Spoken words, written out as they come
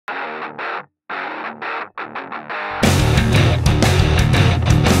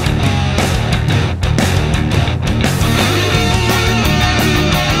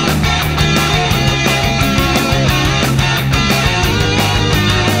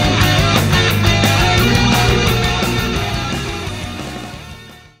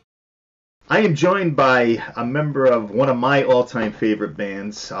I am joined by a member of one of my all-time favorite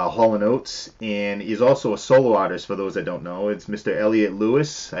bands, Hall & Oates, and he's also a solo artist for those that don't know. It's Mr. Eliot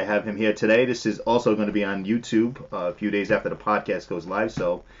Lewis. I have him here today. This is also going to be on YouTube a few days after the podcast goes live.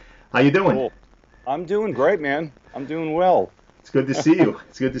 So, how you doing? Cool. I'm doing great, man. I'm doing well. It's good to see you.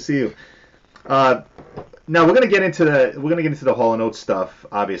 It's good to see you. Uh, Now we're gonna get into the Hall & Oates stuff,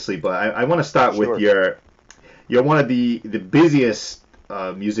 obviously, but I want to start with Sure. you're one of the busiest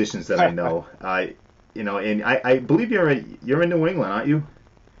musicians that I know. And I believe you're in New England, aren't you?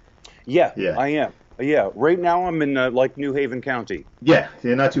 Yeah, Yeah. I am. Yeah, right now I'm in like New Haven County. Yeah,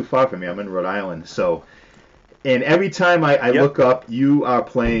 you're not too far from me. I'm in Rhode Island. So, and every time I Yep. look up, you are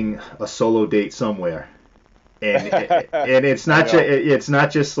playing a solo date somewhere, and and it's I not know. it's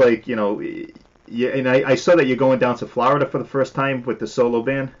not just like and I saw that you're going down to Florida for the first time with the solo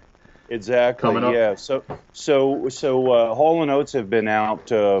band coming Exactly. up. Yeah. So Hall and Oates have been out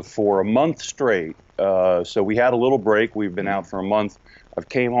for a month straight. So we had a little break. We've been out for a month. I've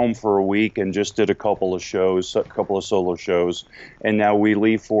came home for a week and just did a couple of shows, a couple of solo shows, and now we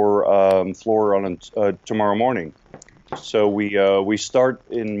leave for Florida on tomorrow morning. So we start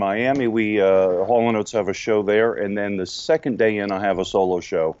in Miami. We Hall and Oates have a show there, and then the second day in, I have a solo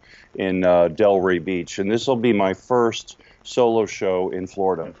show in Delray Beach, and this will be my first solo show in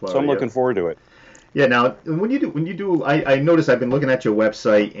Florida. In So Florida, I'm yeah. looking forward to it. Yeah. Now, when you do, I noticed I've been looking at your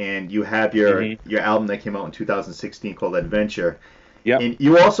website, and you have your Hmm. your album that came out in 2016 called Adventure, Yep. and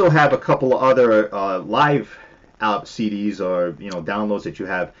you also have a couple of other live out CDs or downloads that you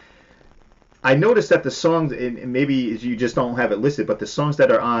have. I noticed that the songs, and maybe you just don't have it listed, but the songs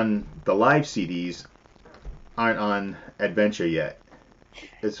that are on the live CDs aren't on Adventure yet.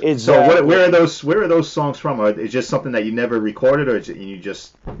 So where are Exactly. those songs from? Or is it just something that you never recorded, or you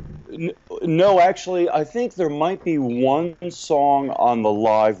just N- No, actually, I think there might be one song on the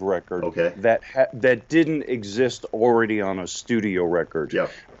live record okay? that didn't exist already on a studio record. Yeah,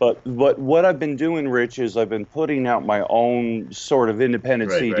 But what I've been doing, Rich, is I've been putting out my own sort of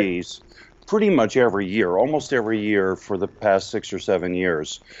independent right, right. CDs pretty much every year, almost every year for the past 6 or 7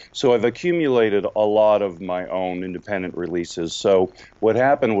 years. So I've accumulated a lot of my own independent releases. So what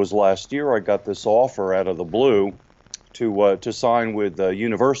happened was last year I got this offer out of the blue to sign with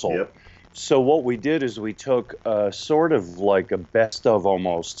Universal. Yep. So what we did is we took sort of like a best of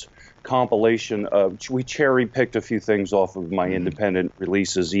almost compilation. We cherry picked a few things off of my Hmm. independent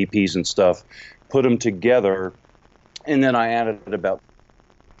releases, EPs and stuff, put them together, and then I added about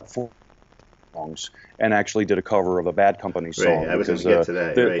four songs and actually did a cover of a Bad Company Right. song I was going to because get to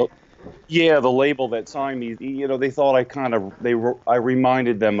that. the Right. yeah, the label that signed me, they thought I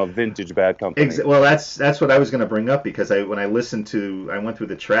reminded them of vintage Bad Company. Well, that's what I was going to bring up because when I went through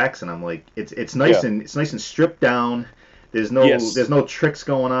the tracks and I'm like, it's nice Yeah. and stripped down. Yes. There's no tricks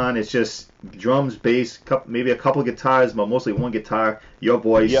going on. It's just drums, bass, maybe a couple guitars, but mostly one guitar, your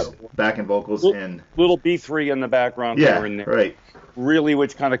voice, Yep. backing vocals, Little, and little B3 in the background yeah, here and there. right. Really,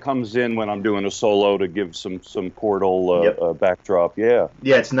 which kind of comes in when I'm doing a solo to give some chordal Yep. backdrop. Yeah.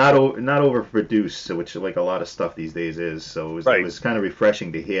 Yeah, it's not overproduced, which like a lot of stuff these days is. So it Right. was kind of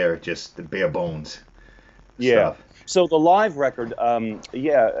refreshing to hear just the bare bones Yeah. stuff. So the live record,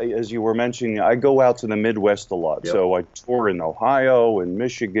 yeah, as you were mentioning, I go out to the Midwest a lot. Yep. So I tour in Ohio and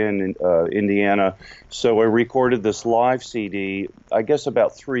Michigan and Indiana. So I recorded this live CD, I guess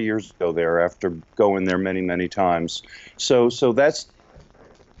about 3 years ago there, after going there many, many times. So that's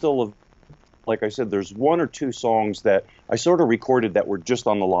still like I said, there's one or two songs that I sort of recorded that were just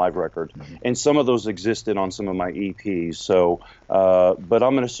on the live record, and some of those existed on some of my EPs. So, but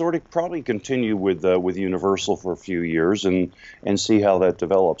I'm going to sort of probably continue with Universal for a few years and see how that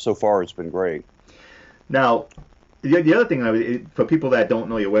develops. So far, it's been great. Now, the other thing, for people that don't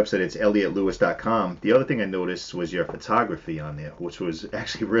know your website, it's eliotlewis.com. The other thing I noticed was your photography on there, which was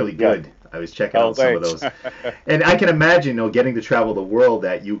actually really Yeah. good. I was checking Oh, out some of thanks. those. And I can imagine, getting to travel the world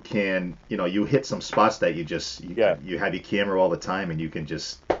that you can, you hit some spots that Yeah. you have your camera all the time and you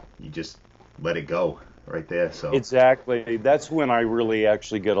just let it go right there. So, Exactly. That's when I really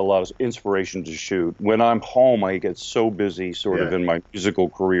actually get a lot of inspiration to shoot. When I'm home, I get so busy sort of yeah. in my musical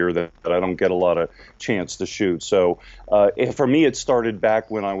career that I don't get a lot of chance to shoot. So for me, it started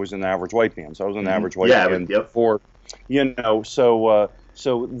back when I was in the Average White Band. So I was in the Hmm. Average White Yeah, Band yep. before,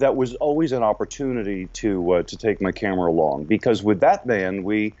 so that was always an opportunity to take my camera along because with that band,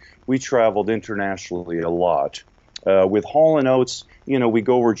 we traveled internationally a lot. With Hall and Oates, we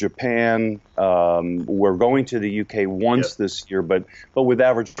go over Japan. We're going to the UK Yep. once this year, but with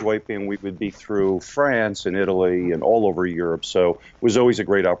Average White Band, we would be through France and Italy and all over Europe. So it was always a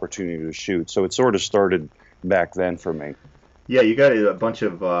great opportunity to shoot. So it sort of started back then for me. Yeah, you got a bunch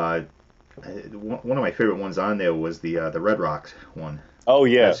of one of my favorite ones on there was the Red Rocks one. Oh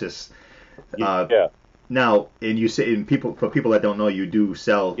yeah, That's just yeah, now, and you say, and people, for people that don't know, you do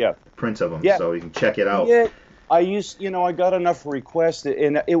sell yeah, prints of them, yeah, so you can check it out. yeah. I got enough requests,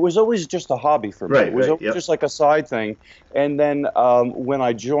 and it was always just a hobby for me. Right, It was right, always yep. just like a side thing. And then when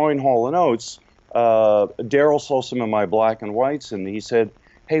I joined Hall and Oates, Daryl saw some of my black and whites, and he said,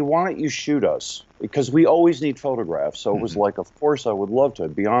 "Hey, why don't you shoot us? Because we always need photographs." So it was like, of course, I would love to.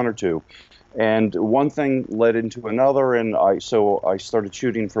 I'd be honored to. And one thing led into another, and I started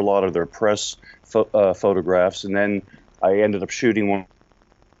shooting for a lot of their press photographs, and then I ended up shooting one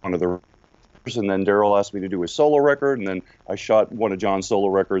of their. And then Daryl asked me to do a solo record, and then I shot one of John's solo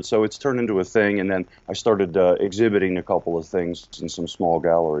records. So it's turned into a thing, and then I started exhibiting a couple of things in some small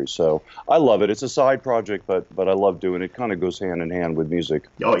galleries. So I love it. It's a side project, but I love doing it. It kind of goes hand in hand with music.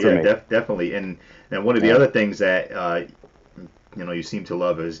 Oh for yeah, me. definitely. And one of the other things that you seem to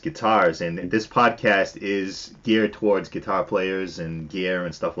love is guitars, and this podcast is geared towards guitar players and gear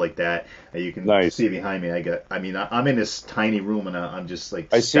and stuff like that. You can Nice. see behind me. I'm in this tiny room, and I'm just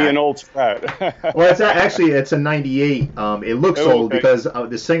like I see an old Strat. Well, it's a '98. It looks Oh, old okay. because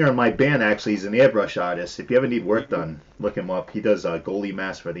the singer in my band actually is an airbrush artist. If you ever need work done, look him up. He does goalie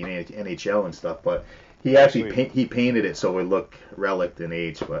masks for the NHL and stuff, but he actually Sweet. he painted it so it look relic in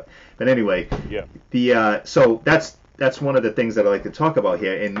age. But anyway, Yeah. so that's one of the things that I like to talk about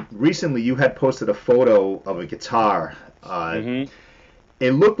here. And recently, you had posted a photo of a guitar.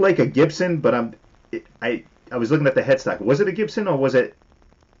 It looked like a Gibson, but I was looking at the headstock. Was it a Gibson or was it?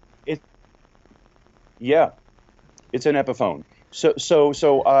 Yeah. It's an Epiphone.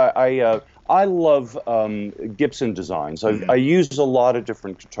 I love Gibson designs. I use a lot of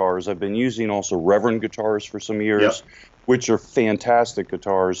different guitars. I've been using also Reverend guitars for some years, which are fantastic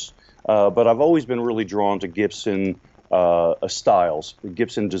guitars. But I've always been really drawn to Gibson styles,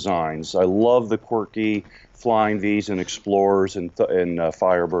 Gibson designs. I love the quirky Flying V's and Explorers and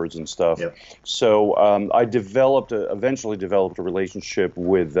Firebirds and stuff. Yep. So I eventually developed a relationship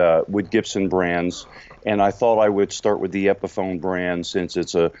with Gibson brands, and I thought I would start with the Epiphone brand since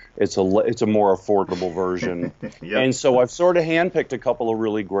it's a more affordable version. Yep. And so I've sort of handpicked a couple of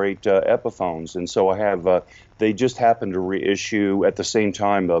really great Epiphones, and so I have they just happened to reissue at the same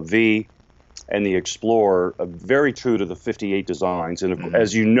time a V and the Explorer, very true to the '58 designs. And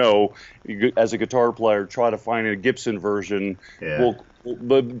as you know, as a guitar player, try to find a Gibson version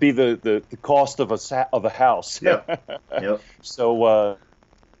will be the cost of a house. Yep. Yep. So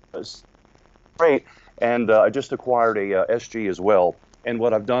great. And I just acquired a SG as well. And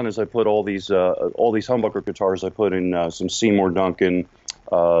what I've done is I put all these humbucker guitars. I put in some Seymour Duncan.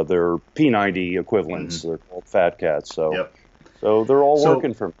 They're P90 equivalents. They're called Fat Cats. So they're all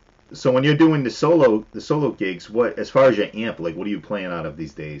working for me. So when you're doing the solo gigs, as far as your amp, like what are you playing out of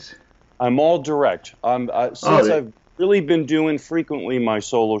these days? I'm all direct. I've really been doing frequently my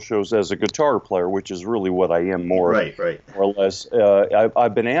solo shows as a guitar player, which is really what I am more or less.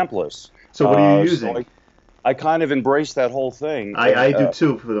 I've been ampless. So what are you using? So I kind of embrace that whole thing. I do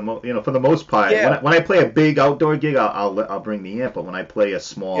too for the most part. Yeah. When I play a big outdoor gig, I'll bring the amp, but when I play a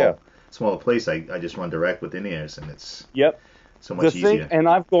smaller place, I just run direct with in-ears, and it's so much easier. And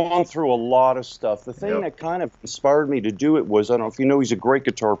I've gone through a lot of stuff. The thing that kind of inspired me to do it was, I don't know if you know, he's a great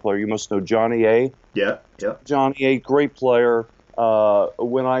guitar player. You must know Johnny A. Yeah. Johnny A, great player.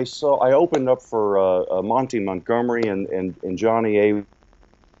 When I opened up for Monty Montgomery and Johnny A.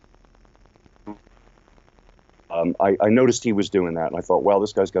 I noticed he was doing that, and I thought, wow,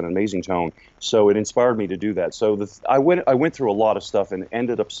 this guy's got an amazing tone. So it inspired me to do that. So I went through a lot of stuff and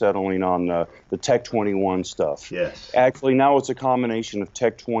ended up settling on the Tech 21 stuff. Yes. Actually, now it's a combination of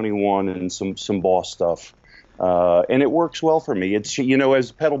Tech 21 and some Boss stuff. And it works well for me. It's,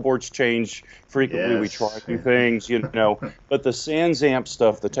 as pedal boards change frequently, we try new things, But the Sans amp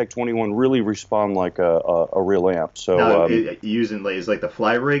stuff, the Tech 21, really respond like a real amp. So now, using is like the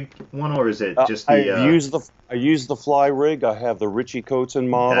Fly Rig one, or is it just the? I use the Fly Rig. I have the Richie Kotzen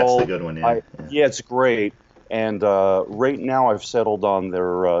model. That's the good one. Yeah, it's great. And right now I've settled on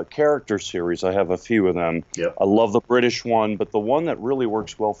their character series. I have a few of them. Yep. I love the British one, but the one that really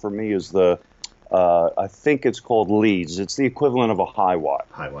works well for me is I think it's called Leeds. It's the equivalent of a high watt.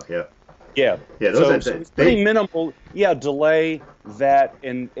 High watt, yeah. Yeah. Those so it's pretty minimal. Yeah, delay, that,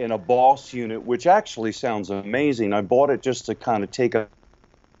 in a Boss unit, which actually sounds amazing. I bought it just to kind of take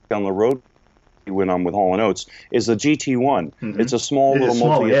down the road when I'm with Hall & Oates, is the GT1. It's a small little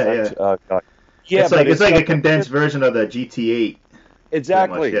multi-effect guy. Yeah, it's like a condensed version of the GT8.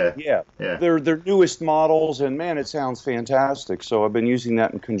 Exactly. Yeah, Yeah. yeah. They're newest models, and man, it sounds fantastic. So I've been using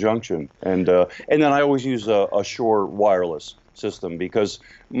that in conjunction, and then I always use a Shure wireless system because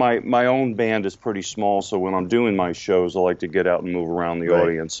my own band is pretty small. So when I'm doing my shows, I like to get out and move around the Right.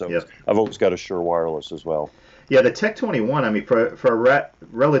 audience. So Yep. I've always got a Shure wireless as well. Yeah, the Tech 21. I mean, for a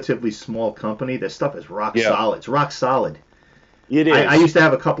relatively small company, this stuff is rock Yeah, solid. It's rock solid. it I is. used to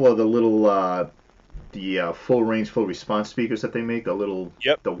have a couple of the little full range, full response speakers that they make,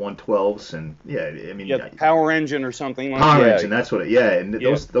 Yep. the 112s, and yeah, I mean, Yeah, the Power Engine or something like. Power Yeah, Engine, that's what yeah, and yeah.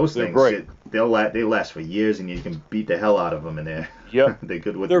 those They're things great. they last for years, and you can beat the hell out of them, and Yep. they're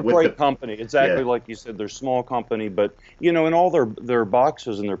good They're a with great the company. yeah, Exactly like you said, they're a small company, but and all their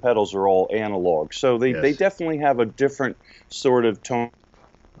boxes and their pedals are all analog. So they yes, definitely have a different sort of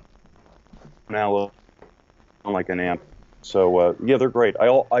tonality like an amp. So yeah, they're great.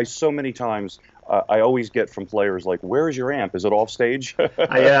 I so many times I always get from players like, "Where is your amp? Is it off stage?" yeah,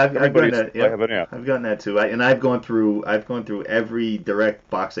 I've gotten Everybody says that. I Yep, have an amp. I've gotten that too. And I've gone through every direct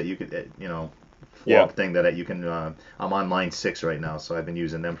box that you could, Yeah, FLOG thing that you can. I'm on line 6 right now, so I've been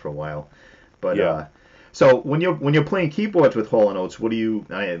using them for a while. But yeah. so when you're playing keyboards with Hall and Oates, what do you?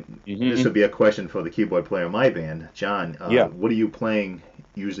 This Hmm. would be a question for the keyboard player in my band, John. Yeah. What are you playing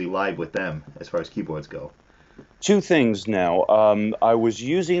usually live with them as far as keyboards go? Two things now. I was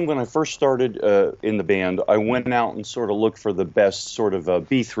using when I first started in the band. I went out and sort of looked for the best sort of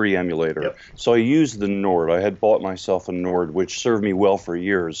B3 emulator. Yep. So I used the Nord. I had bought myself a Nord, which served me well for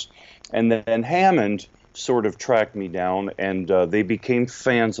years. And then Hammond sort of tracked me down, and they became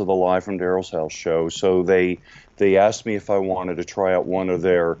fans of the Live from Daryl's House show. So they asked me if I wanted to try out one of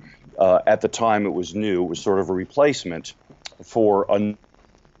their. At the time, it was new. It was sort of a replacement for a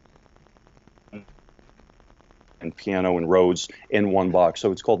and piano and Rhodes in one box.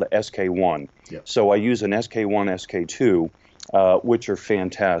 So it's called the SK1. Yep. So I use an SK1, SK2, which are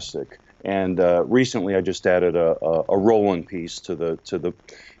fantastic. And recently I just added a Roland piece to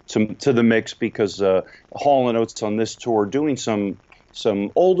the mix because Hall and Oates on this tour doing some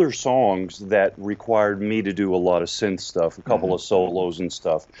older songs that required me to do a lot of synth stuff, a couple of solos and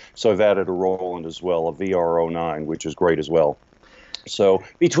stuff. So I've added a Roland as well, a VR09, which is great as well. So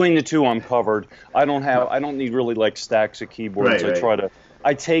between the two, I'm covered. I don't need really like stacks of keyboards. Right, right.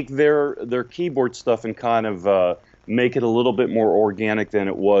 I take their keyboard stuff and kind of make it a little bit more organic than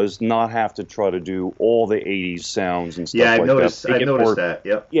it was. Not have to try to do all the '80s sounds and Yeah, stuff like that. Make I've it noticed more, that.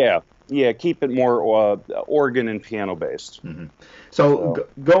 Yep. yeah. Keep it more organ and piano based. Hmm. So So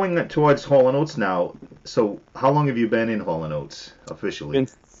going towards Hall and Oates now. So how long have you been in Hall and Oates officially? been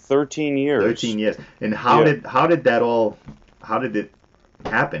 13 years. 13 years. And Yeah. how did that all? How did it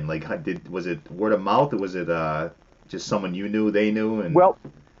happen? Like, was it word of mouth, or was it just someone you knew, they knew, and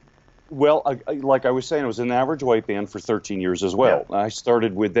Well, like I was saying, I was in the Average White Band for 13 years as yeah. well. I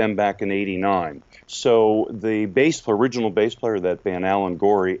started with them back in '89. So the original bass player of that band, Alan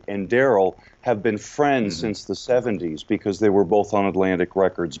Gorey, and Daryl have been friends Hmm. since the '70s because they were both on Atlantic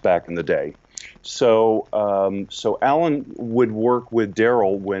Records back in the day. So Alan would work with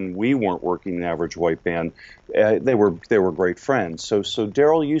Daryl when we weren't working the Average White Band. They were great friends. So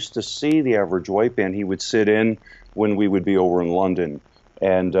Daryl used to see the Average White Band. He would sit in when we would be over in London.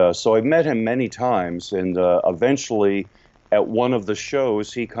 And so I met him many times, and eventually at one of the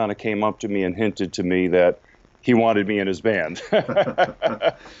shows, he kind of came up to me and hinted to me that he wanted me in his band.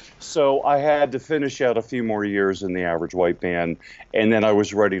 So I had to finish out a few more years in the Average White Band, and then I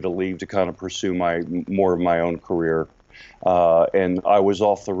was ready to leave to kind of pursue more of my own career. And I was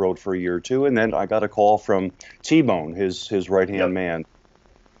off the road for a year or two, and then I got a call from T-Bone, his right-hand Yep. man,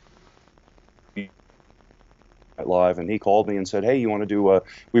 live, and he called me and said, "Hey, you want to do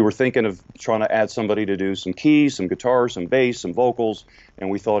we were thinking of trying to add somebody to do some keys, some guitar, some bass, some vocals,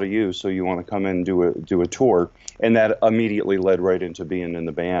 and we thought of you, so you want to come in and do a tour." And that immediately led right into being in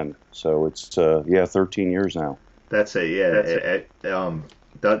the band. So it's 13 years now. That's a yeah.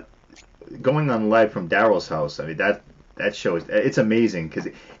 That going on live from Daryl's house. I mean that show it's amazing because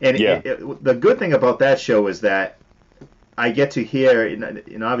Yeah. the good thing about that show is that I get to hear,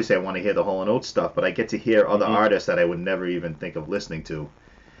 obviously I want to hear the Hall and Oates stuff, but I get to hear other Hmm. artists that I would never even think of listening to,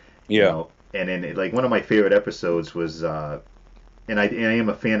 Yeah. And then like one of my favorite episodes was, and I am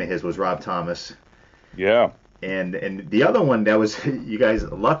a fan of his, was Rob Thomas, Yeah. and the other one that was you guys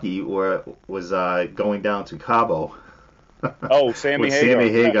lucky was going down to Cabo Oh, Sammy with Hagar. Sammy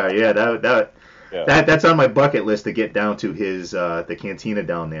Hagar. Yeah, Yeah. that's on my bucket list to get down to his the cantina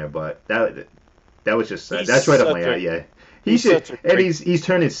down there, but that was just He's that's right up such my a alley. Yeah, he's such a and great he's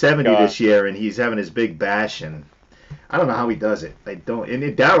turning 70 guy. this year, and he's having his big bash, and I don't know how he does it. I don't. And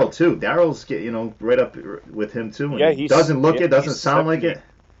Daryl too. Daryl's right up with him too. And Yeah, doesn't look it. Doesn't he's sound like 70. it.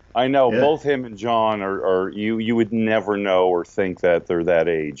 I know Yeah. both him and John are you would never know or think that they're that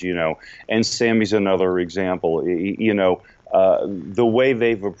age, you know. And Sammy's another example. You know, the way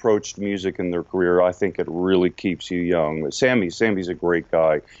they've approached music in their career, I think it really keeps you young. Sammy's a great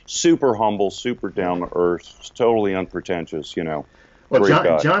guy, super humble, super down to earth, totally unpretentious, you know. Well, Great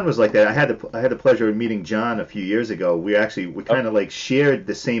guy. John was like that. I had the pleasure of meeting John a few years ago. We Oh, kind of like shared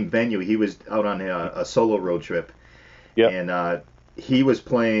the same venue. He was out on a solo road trip, yep. and he was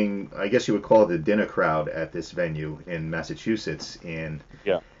playing. I guess you would call it the dinner crowd at this venue in Massachusetts, and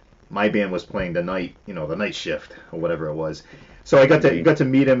Yeah. my band was playing the night shift or whatever it was. So I Mhm. got to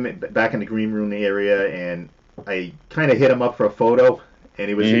meet him back in the green room area, and I kind of hit him up for a photo, and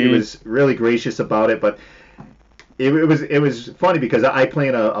he Mhm. was really gracious about it. But it was funny because I play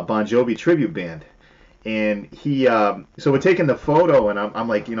in a Bon Jovi tribute band, and so we're taking the photo, and I'm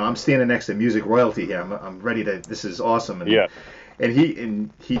like, I'm standing next to Music Royalty here. I'm ready to. This is awesome, Yeah.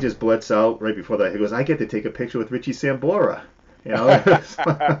 and he just blurts out right before that. He goes, "I get to take a picture with Richie Sambora." You know,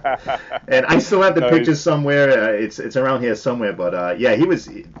 and I still have the Nice. pictures somewhere. It's around here somewhere. But yeah,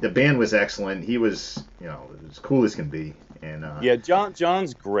 the band was excellent. He was as cool as can be. And Yeah,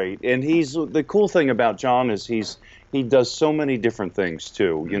 John's great, and he's the cool thing about John is he does so many different things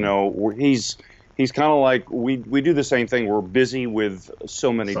too. You mhm, know, he's kind of like we do the same thing. We're busy with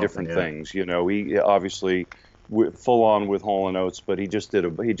so many something, different yeah, things. You know, he obviously full on with Hall and Oates, but he just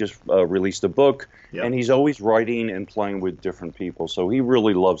released a book, yep. and he's always writing and playing with different people. So he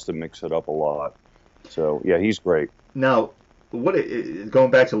really loves to mix it up a lot. So yeah, he's great. Now,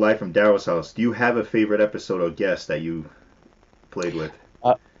 going back to Live from Daryl's House, do you have a favorite episode or guest that you played with?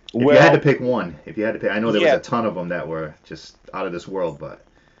 Uh, If you had to well, pick one, if you had to pick, I know there was yeah. a ton of them that were just out of this world, but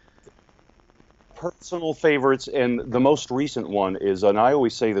Personal favorites, and the most recent one is, and I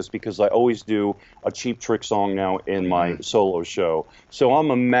always say this because I always do a Cheap Trick song now in hmm my solo show. So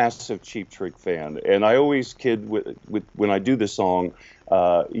I'm a massive Cheap Trick fan, and I always kid with when I do the song.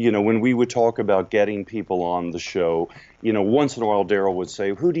 You know, when we would talk about getting people on the show, you know, once in a while Daryl would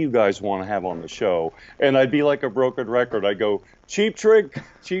say, "Who do you guys want to have on the show?" And I'd be like a broken record. I go, Cheap Trick,"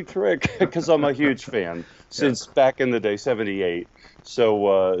 because I'm a huge fan yeah. since back in the day, '78.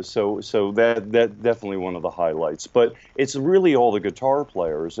 So that definitely one of the highlights. But it's really all the guitar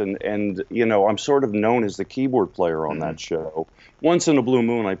players, and you know, I'm sort of known as the keyboard player on hmm that show. Once in a blue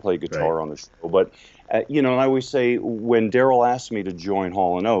moon, I play Right. guitar on the show, but you know, and I always say when Daryl asked me to join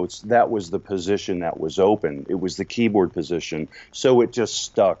Hall and Oates, that was the position that was open. It was the keyboard position, so it just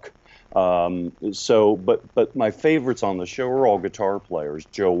stuck. But my favorites on the show are all guitar players.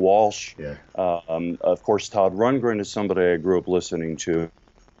 Joe Walsh, Yeah. of course, Todd Rundgren is somebody I grew up listening to.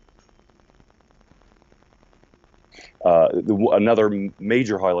 Another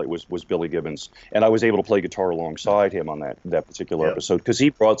major highlight was Billy Gibbons, and I was able to play guitar alongside him on that particular Yep. episode because he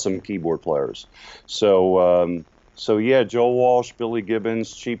brought some keyboard players. So yeah, Joe Walsh, Billy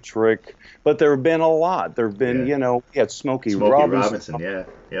Gibbons, Cheap Trick, but there have been a lot. There have been, Yeah. you know, we had Smokey Smokey Robinson Robinson. Yeah.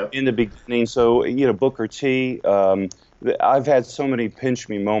 Yep. in the beginning. So you know, Booker T. I've had so many pinch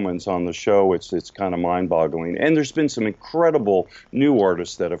me moments on the show. It's kind of mind boggling. And there's been some incredible new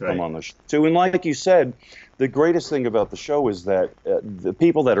artists that have come Right. on the show too. And like you said, the greatest thing about the show is that the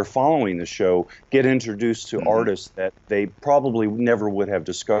people that are following the show get introduced to hmm artists that they probably never would have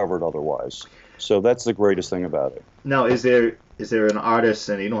discovered otherwise. So that's the greatest thing about it. Now, is there an artist,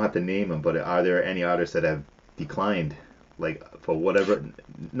 and you don't have to name them, but are there any artists that have declined, like for whatever,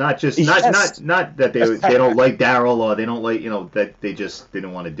 not just Yes. not that they don't like Daryl or they don't like that they just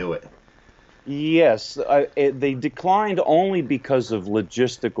didn't want to do it. Yes, they declined only because of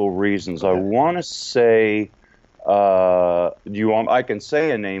logistical reasons. I Okay. want to say, do you want? I can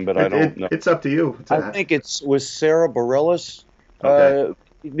say a name, but I don't know. It's up to you. I think it was Sarah Bareilles, Okay. uh,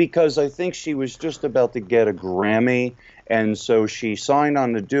 because I think she was just about to get a Grammy, and so she signed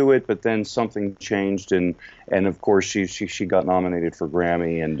on to do it, but then something changed, and of course she got nominated for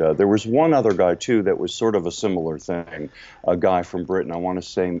Grammy, and there was one other guy too that was sort of a similar thing, a guy from Britain. I want to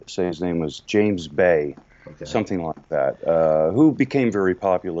say his name was James Bay, Okay. something like that, who became very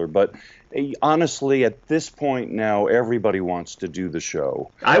popular, but. Honestly, at this point now, everybody wants to do the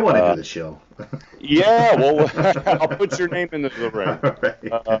show. I want to do Uh, the show. yeah, well, I'll put your name into the ring.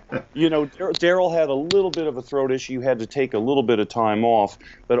 All right. You know, Daryl had a little bit of a throat issue, had to take a little bit of time off,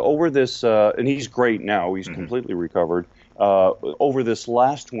 but over this, and he's great now, he's hmm completely recovered. Over this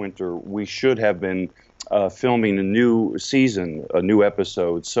last winter, we should have been filming a new season, a new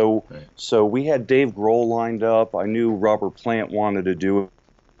episode. So, Right. so we had Dave Grohl lined up. I knew Robert Plant wanted to do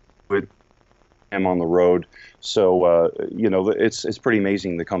it. on the road. So, it's pretty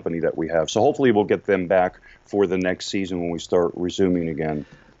amazing, the company that we have. So hopefully we'll get them back for the next season when we start resuming again.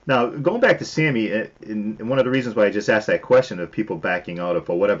 Now, going back to Sammy, and one of the reasons why I just asked that question of people backing out of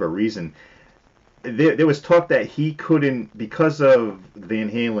for whatever reason, there was talk that he couldn't, because of Van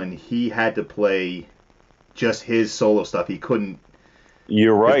Halen, he had to play just his solo stuff. He couldn't.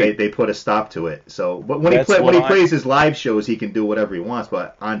 You're right. They put a stop to it. So, but when he plays his live shows, he can do whatever he wants.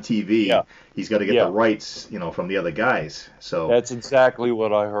 But on TV, he's got to get the rights, from the other guys. So that's exactly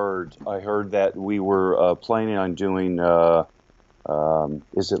what I heard. I heard that we were planning on doing.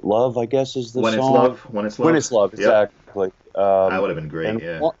 Is it Love? I guess is the song. When it's love. When it's love. Exactly. That would have been great.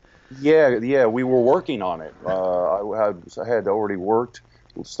 Yeah. We were working on it. I had already worked,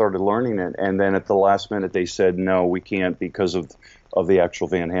 started learning it, and then at the last minute they said no, we can't because of the actual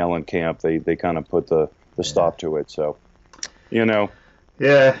Van Halen camp. They kind of put the stop to it. So,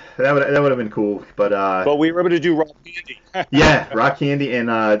 Yeah, that would have been cool, but we were able to do Rock Candy. Yeah, Rock Candy, and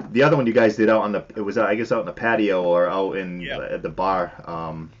the other one you guys did out on it was I guess out in the patio or out in at the bar.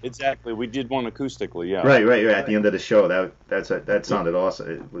 Exactly, we did one acoustically. Yeah. Right. At the end of the show, that sounded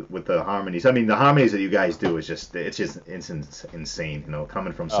awesome with the harmonies. I mean, the harmonies that you guys do is just insane.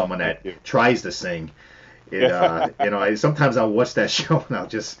 Coming from someone that tries to sing, sometimes I'll watch that show and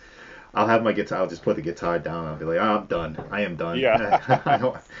I'll have my guitar. I'll just put the guitar down. I'll be like, I'm done. I am done.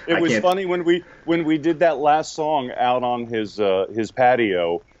 Yeah. It was funny when we did that last song out on his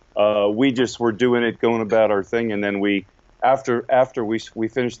patio. We just were doing it, going about our thing, and then after we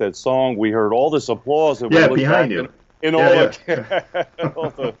finished that song, we heard all this applause. And we looked behind you. And all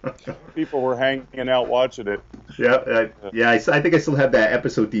the people were hanging out watching it. I think I still have that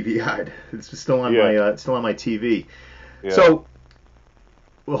episode DVR'd. It's still on my TV. Yeah. So.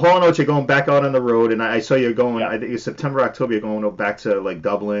 Well, Hall & Oates, you're going back out on the road, and I saw you're going. I think it's September, October. You're going back to like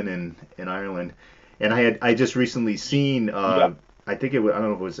Dublin and Ireland. And I just recently seen. I think I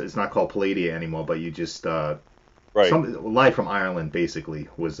don't know if it's not called Palladia anymore, but you just some live from Ireland basically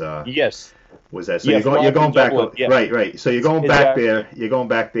was. Yes. Was that so? You're going back. Right. So you're going back exactly. there. You're going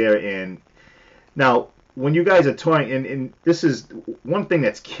back there, and now when you guys are touring, and this is one thing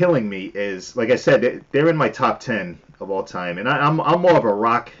that's killing me is, like I said, they're in my top 10 of all time, and I'm more of a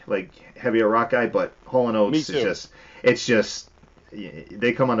rock, like heavier rock guy, but Hall & Oates is just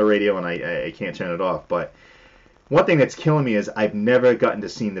they come on the radio and I can't turn it off. But one thing that's killing me is I've never gotten to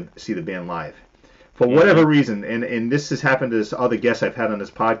see the band live for whatever reason, and this has happened to other guests I've had on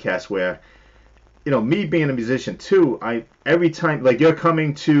this podcast where, me being a musician too, every time, like you're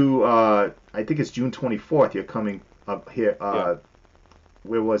coming to I think it's June 24th, you're coming up here.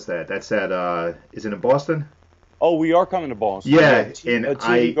 Where was that? That's at is it in Boston? Oh, we are coming to Boston. Yeah, and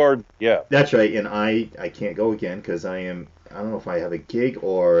TD Garden. Yeah, that's right. And I can't go again because I don't know if I have a gig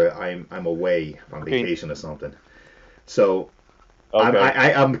or I'm away on vacation or something. So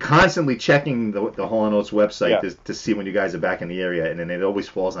I'm constantly checking the Hall & Oates website to see when you guys are back in the area, and then it always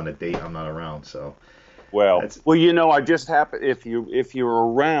falls on a date I'm not around. So. Well, I just happen if you're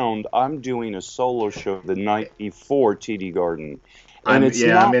around, I'm doing a solo show the night before TD Garden. And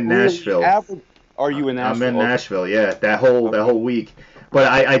I'm in Nashville. Are you in Nashville? I'm in Nashville, yeah, that whole week. But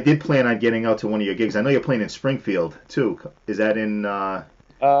I did plan on getting out to one of your gigs. I know you're playing in Springfield too. Is that in?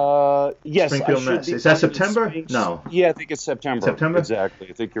 Yes. Springfield, Mass. Is that September? No. Yeah, I think it's September. September? Exactly.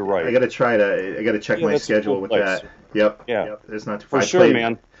 I think you're right. I got to check my schedule with that. Yep. Yeah. Yep. It's not too far. For sure,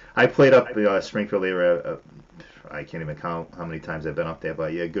 man. I played up the Springfield area. I can't even count how many times I've been up there,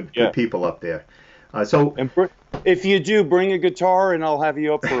 but good people up there. If you do, bring a guitar and I'll have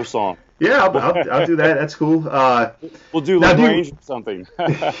you up for a song. Yeah, I'll do that. That's cool. We'll do Range or something.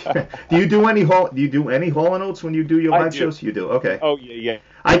 Do you do any Hall & Oates when you do your live shows? You do. Okay. Oh yeah.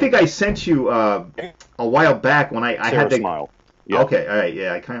 I think I sent you a while back when I had the Smile. Yeah. Okay, all right,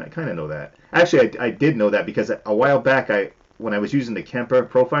 yeah, I kind of know that. Actually, I did know that because a while back when I was using the Kemper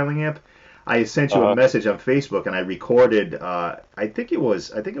profiling amp, I sent you a message on Facebook and I recorded. I think it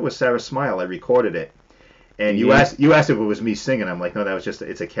was Sarah Smile. I recorded it. And you asked if it was me singing. I'm like, no, that was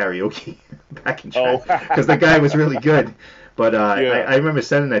it's a karaoke backing track because the guy was really good. But I remember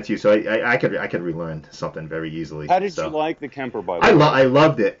sending that to you, so I could relearn something very easily. How did you like the Kemper, by the way? I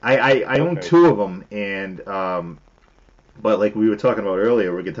loved it. I own two of them, and but like we were talking about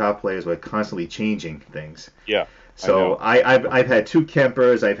earlier, we're guitar players. We're constantly changing things. Yeah. So I've had two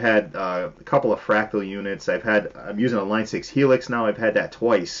Kempers. I've had a couple of Fractal units. I'm using a Line 6 Helix now. I've had that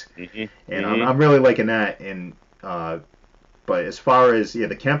twice, and I'm really liking that. And but as far as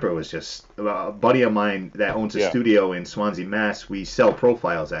the Kemper was just a buddy of mine that owns a studio in Swansea, Mass. We sell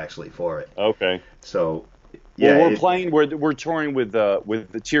profiles actually for it. Okay. So we're touring with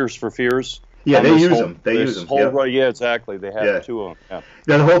the Tears for Fears. Yeah, on they this use whole, them. They use this them. whole Yep. run. Yeah, exactly. They have Yeah. two of them.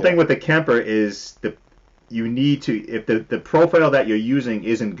 Now, the whole Yeah. thing with the Kemper is you need to, if the profile that you're using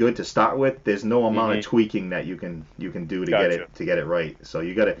isn't good to start with, there's no amount of tweaking that you can do to Gotcha. get it right. So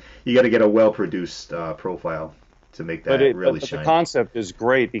you gotta get a well produced profile to make that really But the shine. concept is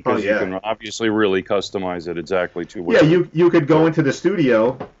great because you yeah. can obviously really customize it exactly to what. Yeah, you could go into the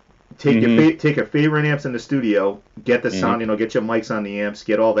studio, take your favorite amps in the studio, get the sound, get your mics on the amps,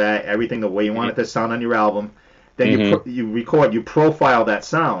 get all that, everything the way you want it to sound on your album. Then you record, you profile that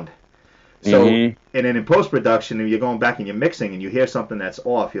sound. So and then in post production, you're going back and you're mixing, and you hear something that's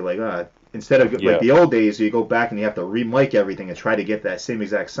off. You're like, instead of like the old days, you go back and you have to re-mic everything and try to get that same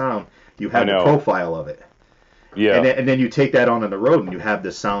exact sound. You have the profile of it. Yeah. And then you take that on the road and you have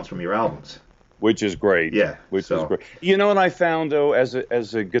the sounds from your albums. Which is great. Yeah. Which is great. You know, and I found, though, as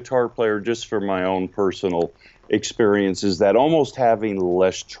a guitar player, just for my own personal experience, is that almost having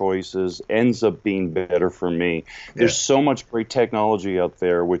less choices ends up being better for me. There's so much great technology out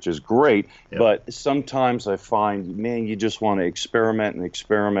there, which is great, but sometimes I find, man, you just want to experiment and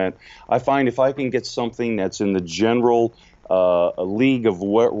experiment. I find if I can get something that's in the general a league of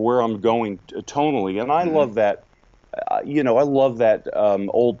where I'm going tonally, and I love that, I love that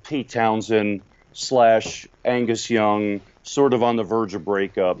old Pete Townsend / Angus Young, sort of on the verge of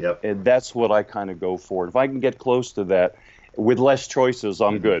breakup, and that's what I kind of go for. If I can get close to that with less choices,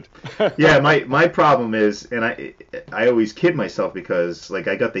 I'm good. Yeah, my problem is, and I always kid myself because like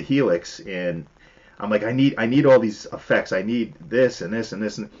I got the Helix and I'm like I need all these effects. I need this and this and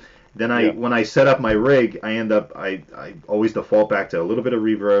this and then when I set up my rig, I always default back to a little bit of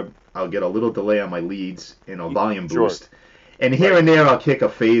reverb. I'll get a little delay on my leads, volume boost. And here and there I'll kick a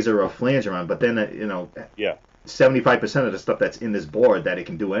phaser or a flanger on, but then 75% of the stuff that's in this board that it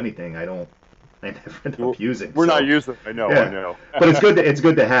can do anything, I never end up using. We're not using it. I know. But it's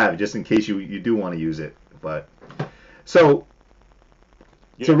good to have just in case you do want to use it. But so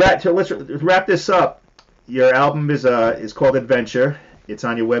let's wrap this up. Your album is called Adventure. It's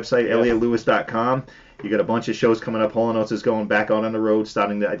on your website, eliotlewis.com. You got a bunch of shows coming up. Hall & Oates is going back out on the road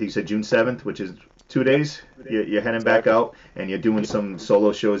starting, I think you said June 7th, which is 2 days. You're heading back out, and you're doing some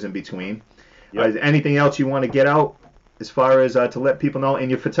solo shows in between. Is there anything else you want to get out as far as to let people know? And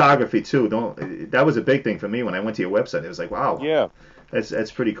your photography, too. That was a big thing for me when I went to your website. It was like, wow,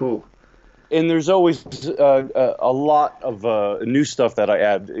 that's pretty cool. And there's always a lot of new stuff that I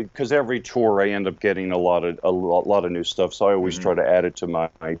add because every tour I end up getting a lot of new stuff. So I always try to add it to my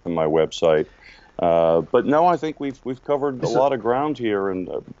website. But no, I think we've covered a lot of ground here. And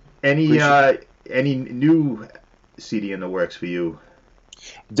any new CD in the works for you?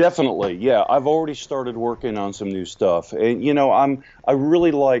 Definitely, yeah. I've already started working on some new stuff, and I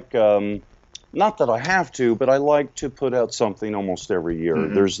really like. Not that I have to, but I like to put out something almost every year.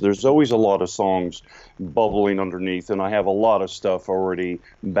 There's always a lot of songs bubbling underneath, and I have a lot of stuff already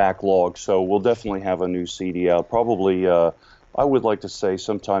backlogged. So we'll definitely have a new CD out. Probably, I would like to say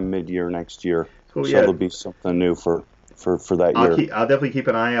sometime mid-year next year. Cool, so there'll be something new for that year. I'll definitely keep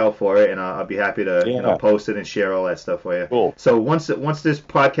an eye out for it, and I'll be happy to post it and share all that stuff for you. Cool. So once this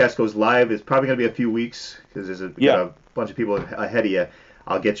podcast goes live, it's probably going to be a few weeks because there's a bunch of people ahead of you.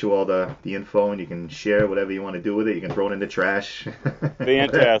 I'll get you all the info, and you can share whatever you want to do with it. You can throw it in the trash.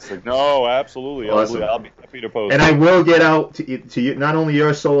 Fantastic. No, absolutely. Awesome. I'll be happy to post and it. I will get out to you, not only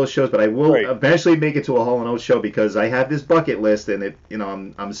your solo shows, but I will eventually make it to a Hall & Oates show because I have this bucket list, and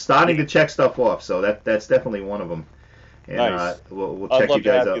I'm starting to check stuff off. So that's definitely one of them. And nice. We'll check you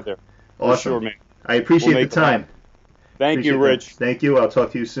guys out. There. Awesome. Sure, man. I appreciate the time. Thank you, Rich. Thank you. I'll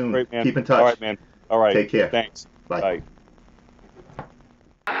talk to you soon. Great, man. Keep in touch. All right, man. All right. Take care. Thanks. Bye. Bye.